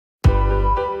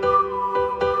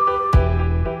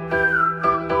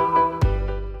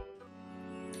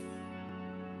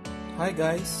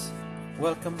Hi guys!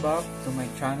 Welcome back to my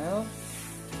channel.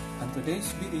 And today's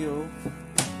video,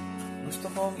 gusto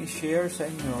kong i-share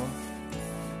sa inyo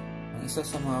ang isa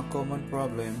sa mga common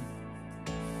problem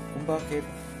kung bakit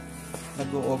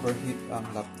nag-overheat ang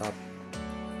laptop.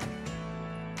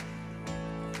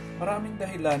 Maraming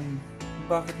dahilan kung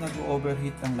bakit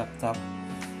nag-overheat ang laptop.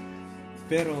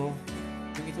 Pero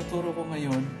yung ituturo ko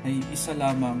ngayon ay isa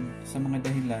lamang sa mga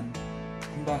dahilan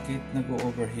kung bakit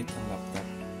nag-overheat ang laptop.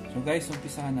 So guys,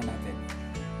 umpisahan na natin.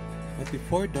 But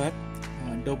before that,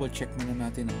 double check muna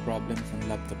natin ang problems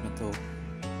ng laptop na to.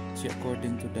 Kasi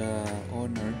according to the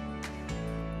owner,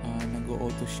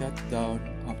 nag-auto shutdown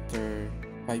after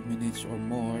 5 minutes or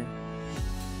more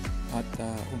at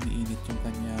umiinit yung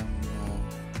kanyang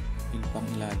ilpang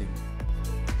ilalim.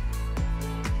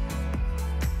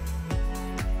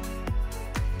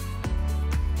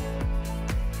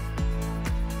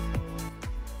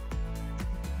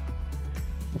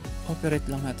 Operate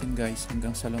lang natin guys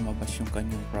hanggang sa lumabas yung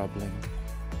kanyang problem.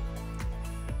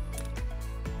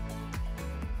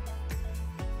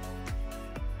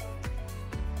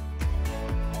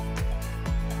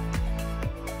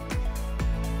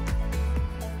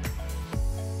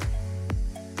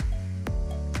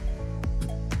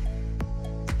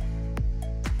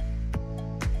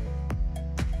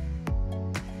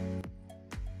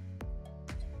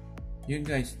 Yun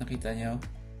guys, nakita nyo?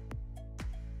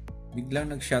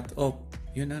 Biglang nag-shut off.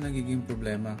 Yun ang nagiging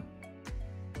problema.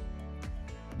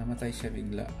 Namatay siya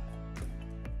bigla.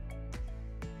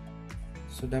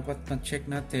 So dapat na-check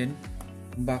natin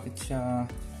kung bakit siya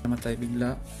namatay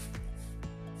bigla.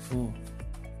 Oh,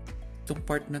 itong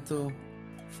part na to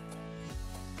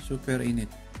super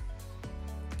init.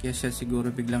 Kaya siya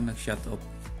siguro biglang nag-shut off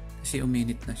kasi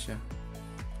uminit na siya.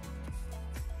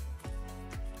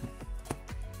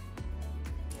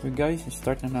 So guys,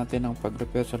 start na natin ang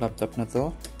pag-repair sa laptop na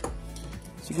to.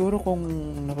 Siguro kung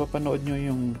napapanood nyo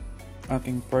yung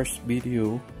aking first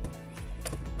video,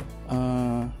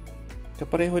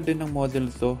 kapareho din ng model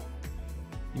to,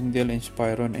 yung Dell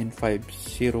Inspiron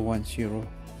N5010.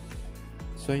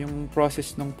 So yung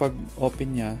process ng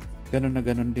pag-open nya, ganun na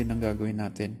ganun din ang gagawin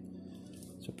natin.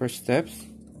 So first steps,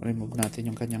 remove natin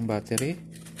yung kanyang battery.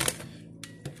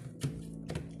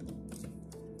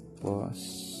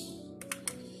 Pause.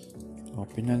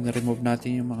 Open na, remove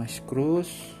natin yung mga screws.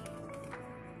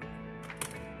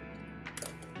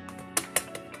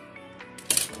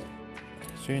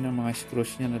 So yun ang mga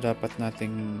screws niya na dapat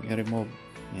nating i-remove.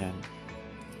 Yan.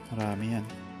 Marami yan.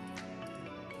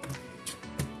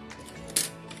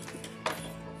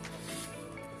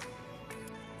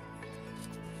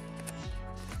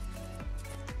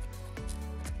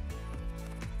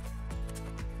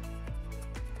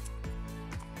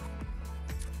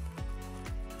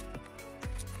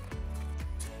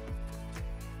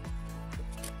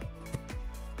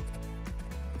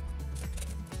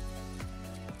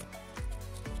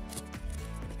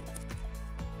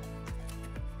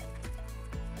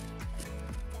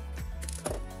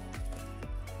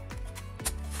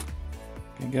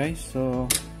 Okay guys, so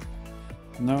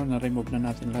now na-remove na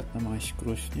natin lahat ng mga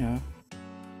screws niya.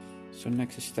 So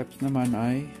next steps naman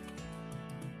ay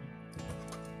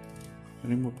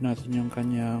remove natin yung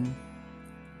kanyang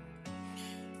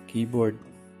keyboard.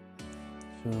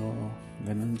 So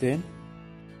ganun din.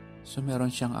 So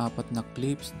meron siyang 4 na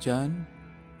clips dyan.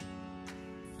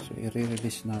 So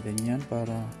i-release natin yan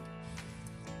para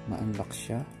ma-unlock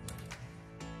siya.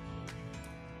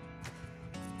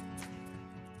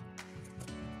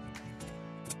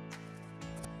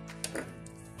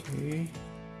 Okay.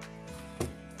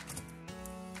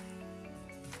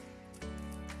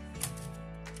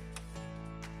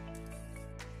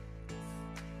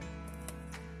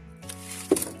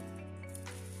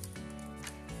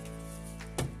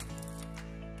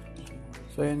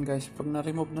 So ayan guys, pag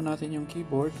na-remove na natin yung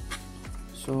keyboard,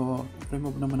 so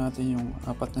remove naman natin yung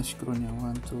 4 na screw niya.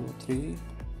 1, 2,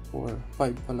 3, 4,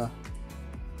 5 pala.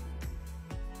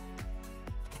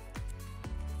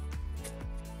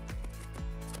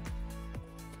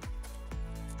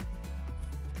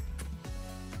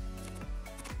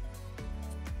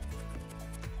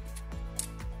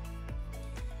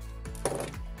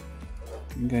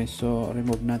 Guys, so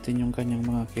remove natin yung kanyang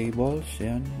mga cables.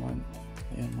 Ayan,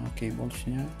 ayan mga cables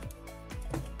niya.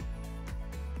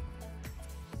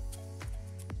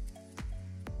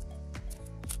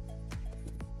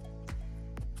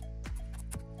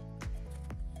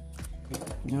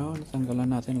 Now, natanggalan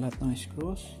natin lahat ng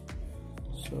screws.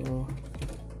 So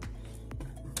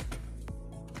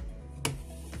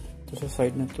ito sa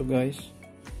side na to guys,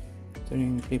 ito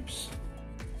yung clips.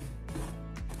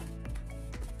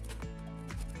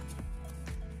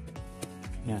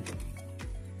 Yan.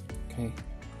 Okay.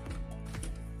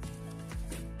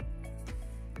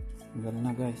 Ganun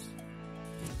na guys.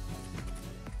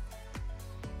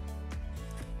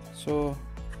 So,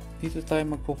 dito tayo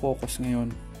magpo-focus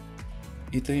ngayon.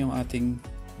 Ito yung ating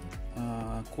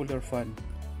cooler fan.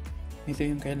 Ito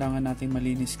yung kailangan natin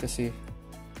malinis kasi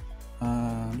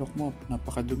look mo,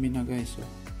 napakadumi na guys.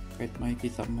 Oh. Kahit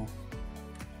makikita mo.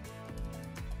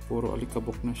 Puro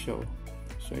alikabok na siya. Oh.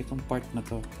 So, itong part na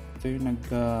to. Ito yung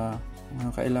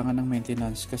kailangan ng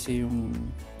maintenance kasi yung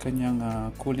kanyang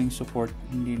cooling support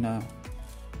hindi na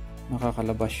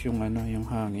makakalabas yung yung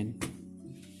hangin.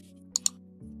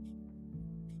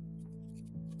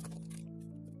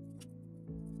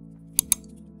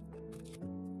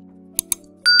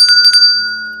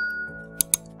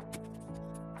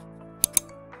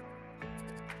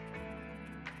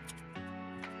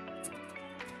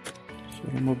 So,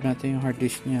 remove natin yung hard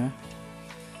disk niya.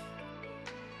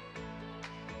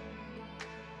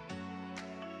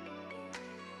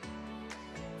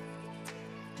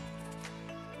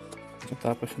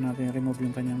 Tapos natin remove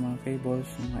yung kanyang mga cables,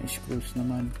 yung mga screws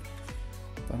naman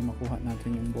para makuha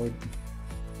natin yung board.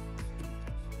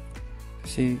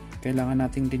 Kasi kailangan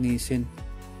nating linisin.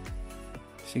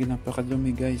 Kasi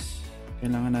napakadumi guys.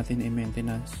 Kailangan natin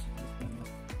i-maintenance.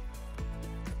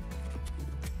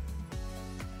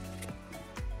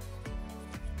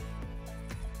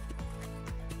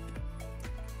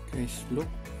 Guys, look.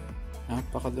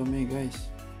 Napakadumi guys.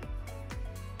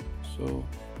 So,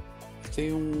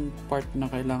 ito yung part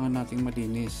na kailangan nating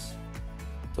malinis.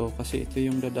 Ito kasi ito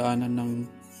yung dadaanan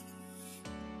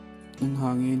ng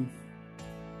hangin.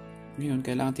 Ngayon,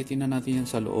 kailangan titingnan natin yan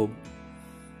sa loob.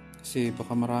 Kasi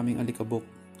baka maraming alikabok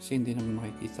kasi hindi naman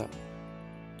makikita.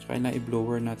 So, kailangan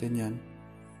i-blower natin yan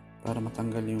para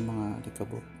matanggal yung mga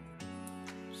alikabok.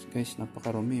 So, guys,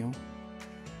 napakarumi oh.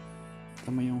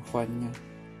 Tama yung fan niya.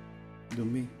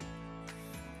 Dumi.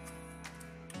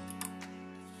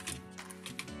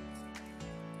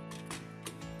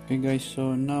 Okay guys,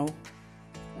 so now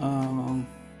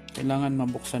kailangan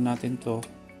mabuksan natin to.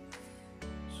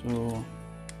 So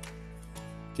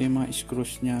ito yung mga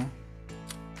screws nya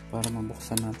para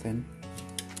mabuksan natin.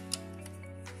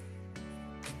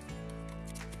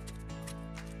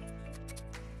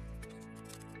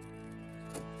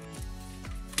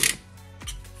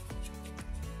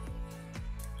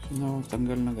 So now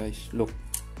tanggal na guys. Look,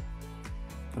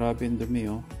 grabe ang dumi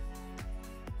oh.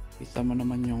 Kita mo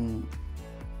naman yung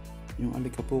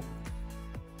alikabok.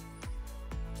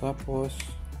 Tapos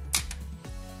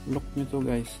look nyo to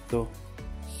guys, to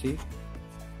see,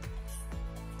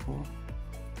 oh,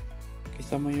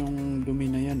 kita mo yung dumi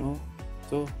na yan oh,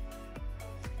 to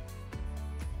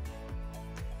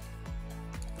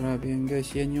grabe yan guys,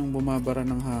 yan yung bumabara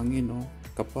ng hangin oh,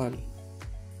 kapal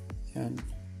yan.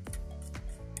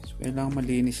 So kailangan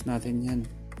malinis natin yan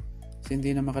kasi hindi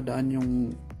na makadaan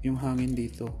yung hangin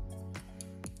dito.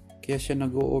 Kaya siya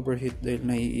nag-overheat dahil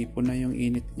naiipon na yung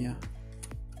init niya.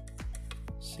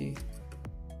 See?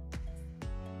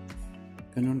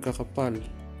 Ganun kakapal.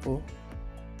 Oh.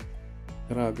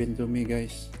 Grabe ang dumi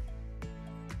guys.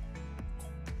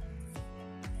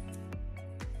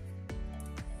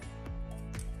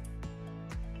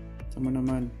 Tama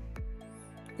naman.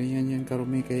 Ganyan yan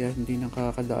karumi kaya hindi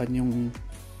nakakadaan yung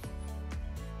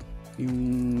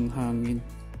hangin.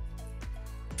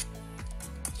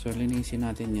 So linisin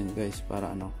natin yan guys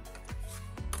para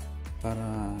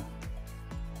para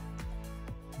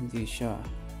hindi siya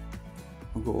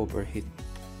mag-overheat.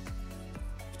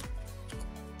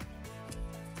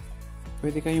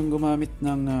 Pwede kayong gumamit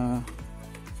ng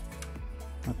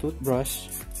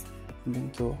toothbrush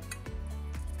ganito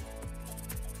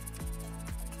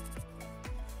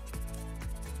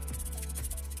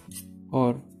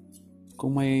or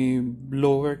kung may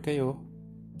blower kayo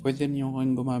pwede nyo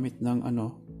kang gumamit ng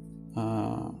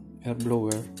air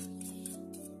blower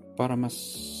para mas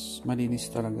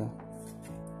malinis talaga.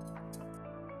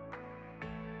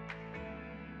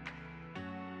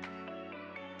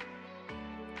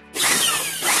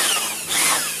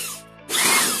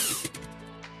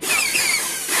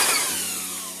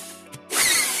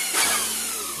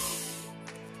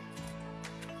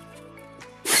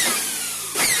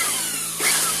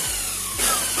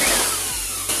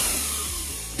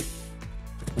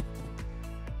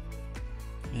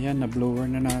 Ayan, na-blower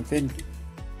na natin.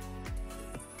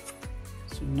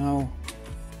 So now,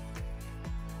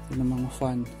 ito na mga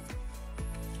fan.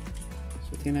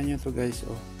 So tingnan nyo to guys,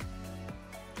 oh.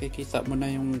 Kikita mo na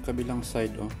yung kabilang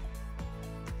side, oh.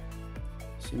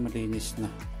 Kasi malinis na.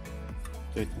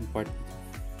 Ito itong part.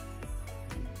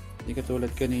 Hindi katulad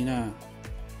kanina,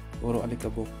 puro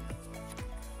alikabok.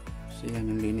 So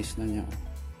yan, ang linis na niya.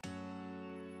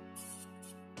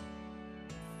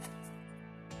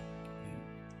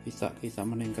 Kita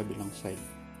mo na yung kabilang side.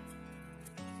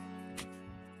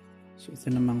 So ito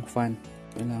namang fan,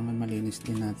 kailangan malinis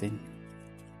din natin.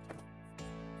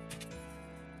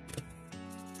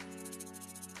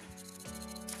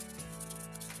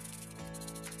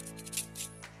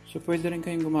 So pwede rin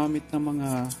kayong gumamit ng mga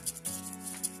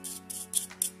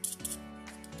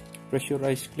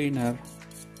pressurized cleaner.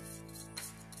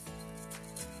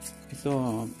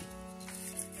 Ito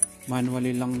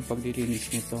manually lang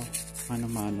paglilinis nito,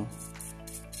 mano-mano.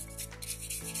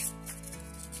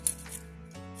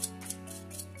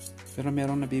 Pero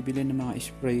merong nabibili ng mga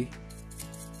spray,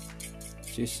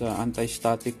 which is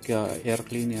anti-static air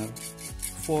cleaner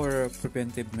for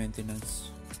preventive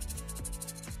maintenance.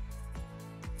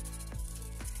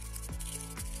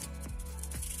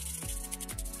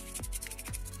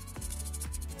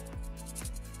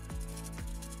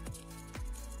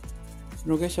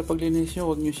 Pero guys, sa paglinis nyo,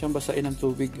 huwag nyo siyang basain ng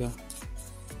tubig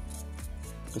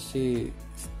kasi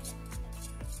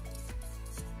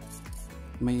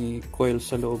may coil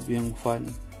sa loob yung fan,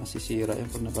 masisira yan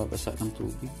pag nababasa ng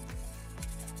tubig.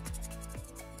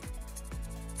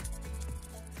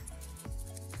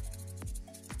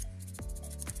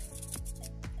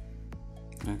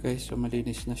 Okay, so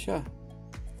malinis na siya.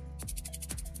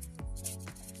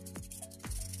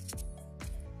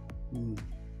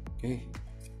 Okay,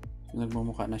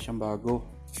 nagmumukha na siyang bago.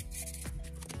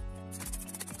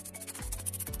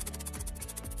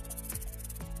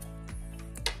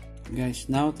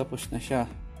 Guys, now tapos na siya.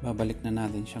 Babalik na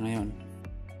natin siya ngayon.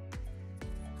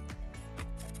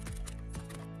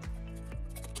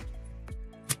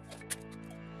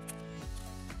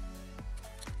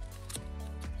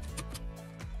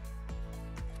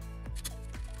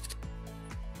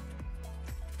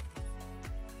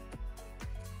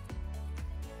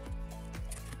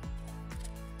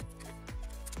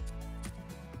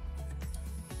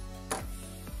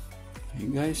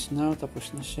 Okay guys, now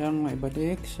tapos na siyang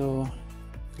maibalik. So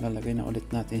lalagay na ulit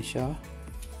natin siya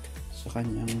sa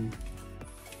kanyang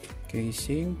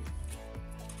casing.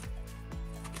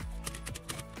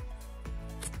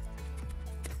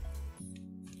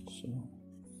 So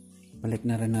balik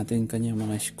na rin natin kanyang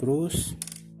mga screws.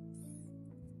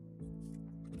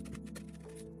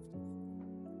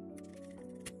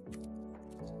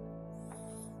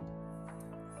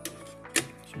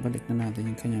 So balik na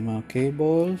natin yung kanyang mga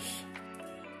cables.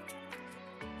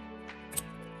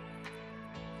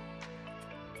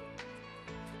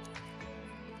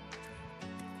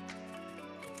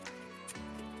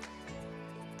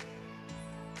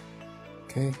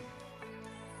 Okay.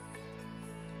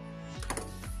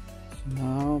 So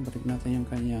now, balik natin yung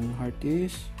kanyang hard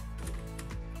disk.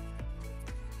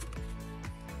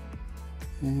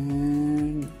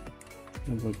 And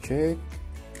double check.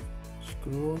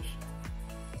 Screws.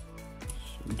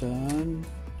 So done.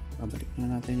 Babalik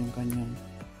na natin yung kanyang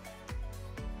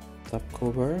top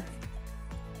cover.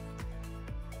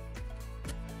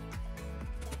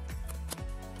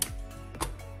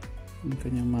 Yung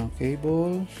kanyang mga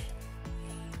cables.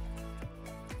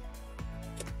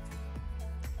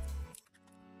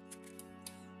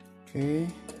 Okay,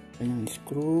 kanyang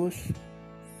screws.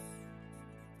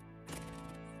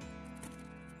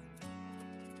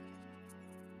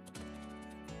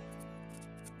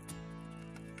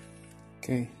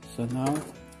 Okay, so now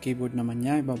keyboard naman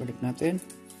niya, ibabalik natin.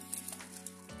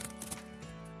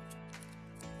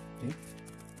 Okay.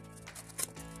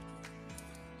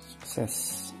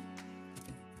 Success.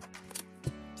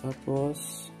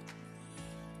 Tapos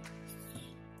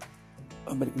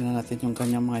babalik na natin yung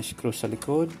kanyang mga screws sa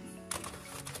likod.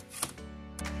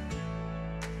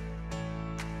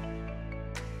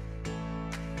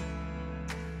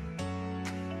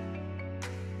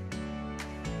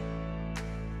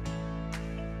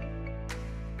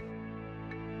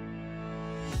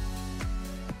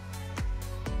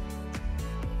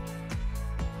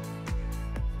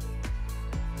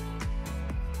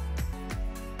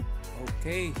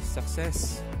 Okay,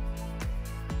 success!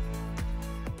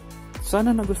 Sana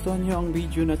nagustuhan nyo ang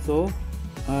video na to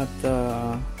at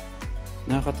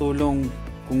nakatulong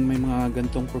kung may mga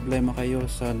gantong problema kayo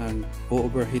sa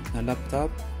nag-overheat na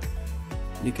laptop.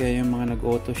 Hindi kayo yung mga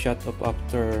nag-auto shut off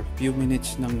after few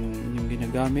minutes ng inyong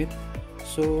ginagamit.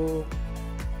 So,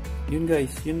 yun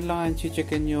guys, yun lang ang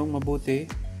checkin nyo mabuti.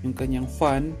 Yung kanyang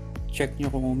fan, check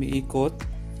nyo kung umiikot,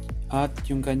 at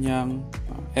yung kanyang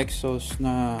exhaust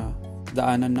na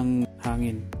daanan ng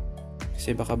hangin,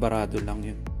 kasi baka barado lang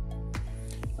yun.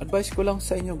 Advice ko lang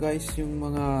sa inyo guys, yung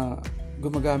mga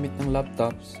gumagamit ng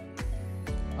laptops,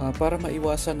 para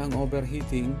maiwasan ang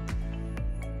overheating,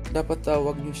 dapat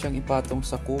huwag nyo siyang ipatong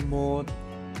sa kumot,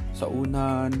 sa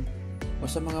unan, o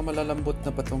sa mga malalambot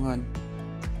na patungan.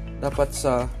 Dapat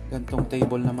sa gantong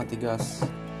table na matigas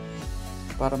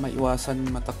para maiwasan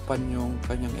matakpan yung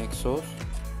kanyang exhaust,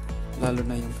 lalo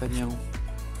na yung kanyang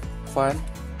fan.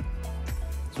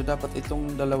 So dapat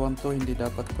itong dalawang to hindi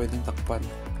dapat pwedeng takpan,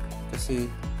 kasi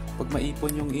pag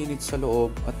maipon yung init sa loob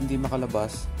at hindi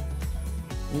makalabas,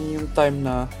 yun yung time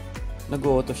na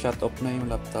nag-auto shut off na yung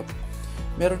laptop.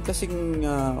 Meron kasing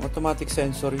automatic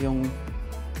sensor yung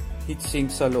heatsink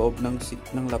sa loob ng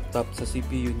laptop sa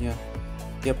CPU niya.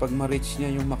 Kaya pag ma-reach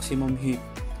niya yung maximum heat,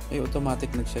 ay automatic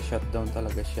nagsha-shutdown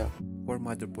talaga siya. For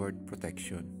motherboard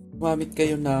protection, gumamit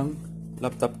kayo ng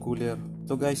laptop cooler.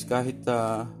 So guys, kahit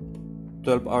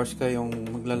 12 hours kayong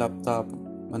magla-laptop,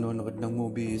 manonood ng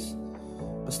movies,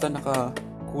 basta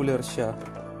naka-cooler siya,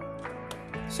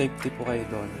 safety po kayo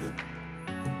doon.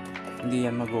 Hindi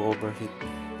yan mag-overheat.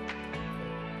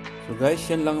 So guys,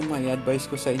 yan lang ang mai-advise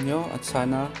ko sa inyo, at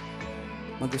sana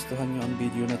magustuhan nyo ang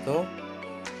video na to.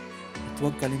 At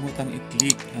huwag kalimutang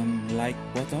i-click ang like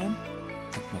button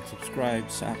at mag-subscribe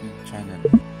sa aking channel.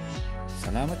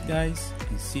 Salamat guys,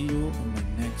 and see you on my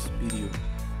next video.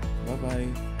 Bye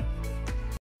bye.